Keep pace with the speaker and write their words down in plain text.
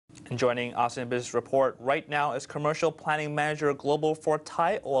And joining us in this report right now is Commercial Planning Manager Global for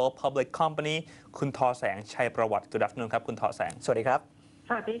Thai Oil Public Company คุณทอแสงชัยประวัติ Good afternoon ครับคุณทอแสง สวัสดีครับ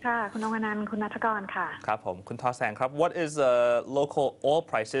สวัสดีค่ะคุณนวนันท์คุณณัฐกรค่ะ ครับผมคุณทอแสงครับ What is the local oil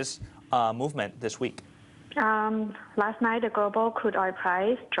prices movement this week? Last night, the global crude oil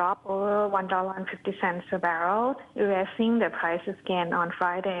price dropped over $1.50 per barrel, reversing the prices gain on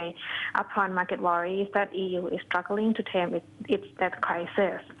Friday upon market worries that EU is struggling to tame its debt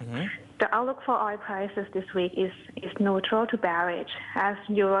crisis. The outlook for oil prices this week is neutral to bearish, as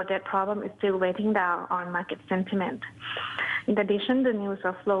euro debt problem is still weighing down on market sentiment. In addition, the news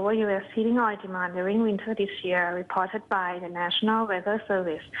of lower U.S. heating oil demand during winter this year, reported by the National Weather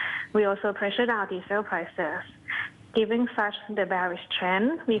Service, will also pressure down diesel prices. Given such the bearish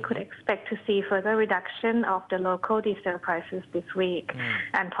trend, we could expect to see further reduction of the local diesel prices this week,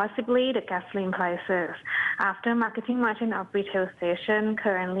 and possibly the gasoline prices, after marketing margin of retail station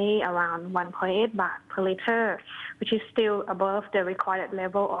currently around 1.8 baht per liter, which is still above the required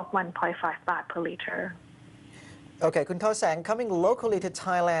level of 1.5 baht per liter. Okay, Kun Tho Sang, coming locally to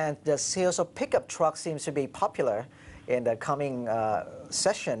Thailand, the sales of pickup trucks seems to be popular in the coming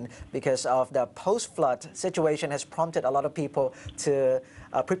session because of the post-flood situation has prompted a lot of people to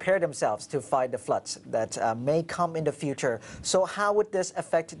prepare themselves to fight the floods that may come in the future. So how would this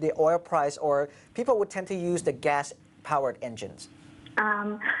affect the oil price, or people would tend to use the gas-powered engines?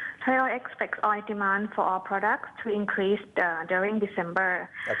 Thai Oil expects oil demand for all products to increase during December,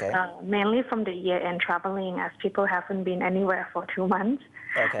 mainly from the year-end traveling, as people haven't been anywhere for 2 months.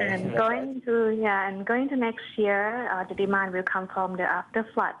 And going to next year, the demand will come from the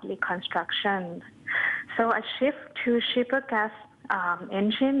after-flood reconstruction. So a shift to cheaper gas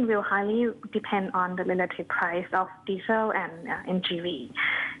engine will highly depend on the relative price of diesel and NGV.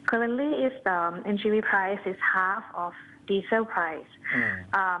 Currently, the NGV price is half of diesel price.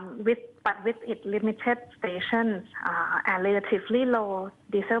 But with its limited stations and relatively low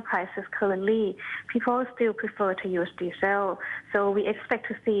diesel prices currently, people still prefer to use diesel. So we expect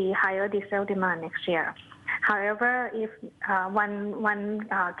to see higher diesel demand next year. However, if one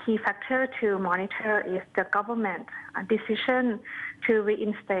key factor to monitor is the government decision to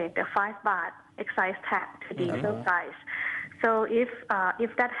reinstate the 5 baht excise tax to diesel price. So if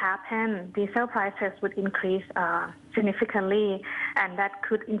that happens, diesel prices would increase significantly, and that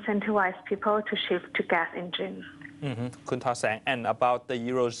could incentivize people to shift to gas engine. Kun Tho Sang, and about the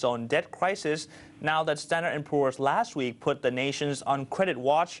Eurozone debt crisis, now that Standard & Poor's last week put the nations on credit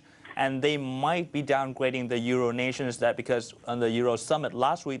watch, and they might be downgrading the Euro nations that because on the Euro summit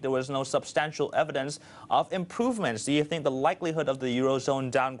last week there was no substantial evidence of improvements. Do you think the likelihood of the Eurozone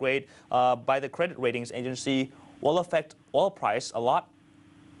downgrade by the credit ratings agency will affect oil price a lot?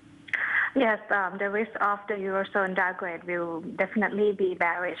 Yes, the risk of the Eurozone downgrade will definitely be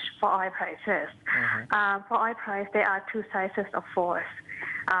bearish for oil prices. For oil price, there are two sizes of force.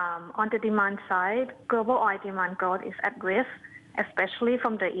 On the demand side, global oil demand growth is at risk, especially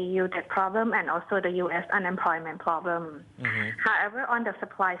from the EU debt problem and also the U.S. unemployment problem. However, on the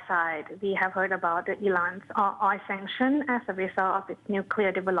supply side, we have heard about the Iran's oil sanction as a result of its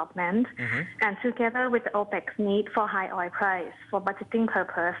nuclear development, and together with OPEC's need for high oil price for budgeting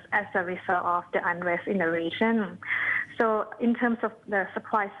purpose as a result of the unrest in the region. So in terms of the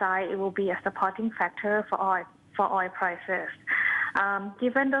supply side, it will be a supporting factor for oil prices.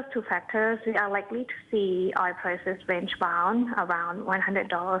 Given those two factors, we are likely to see oil prices range bound around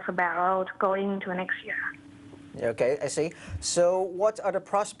 $100 a barrel going into next year. Okay, I see. So what are the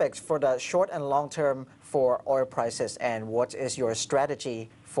prospects for the short and long term for oil prices, and what is your strategy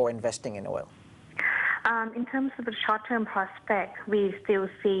for investing in oil? In terms of the short-term prospect, we still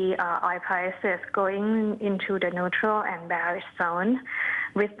see oil prices going into the neutral and bearish zone,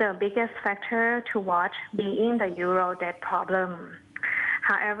 with the biggest factor to watch being the euro debt problem.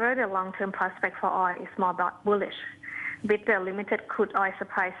 However, the long-term prospect for oil is more bullish, with the limited crude oil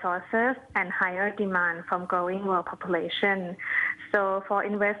supply sources and higher demand from growing world population. So for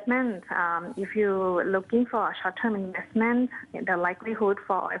investment, if you're looking for a short-term investment, the likelihood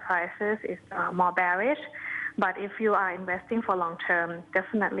for oil prices is more bearish. But if you are investing for long-term,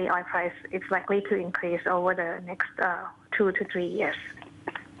 definitely oil price is likely to increase over the next 2 to 3 years.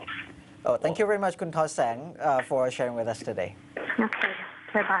 Oh, thank you very much, Kun Tho Sang, for sharing with us today. Okay,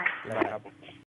 bye-bye.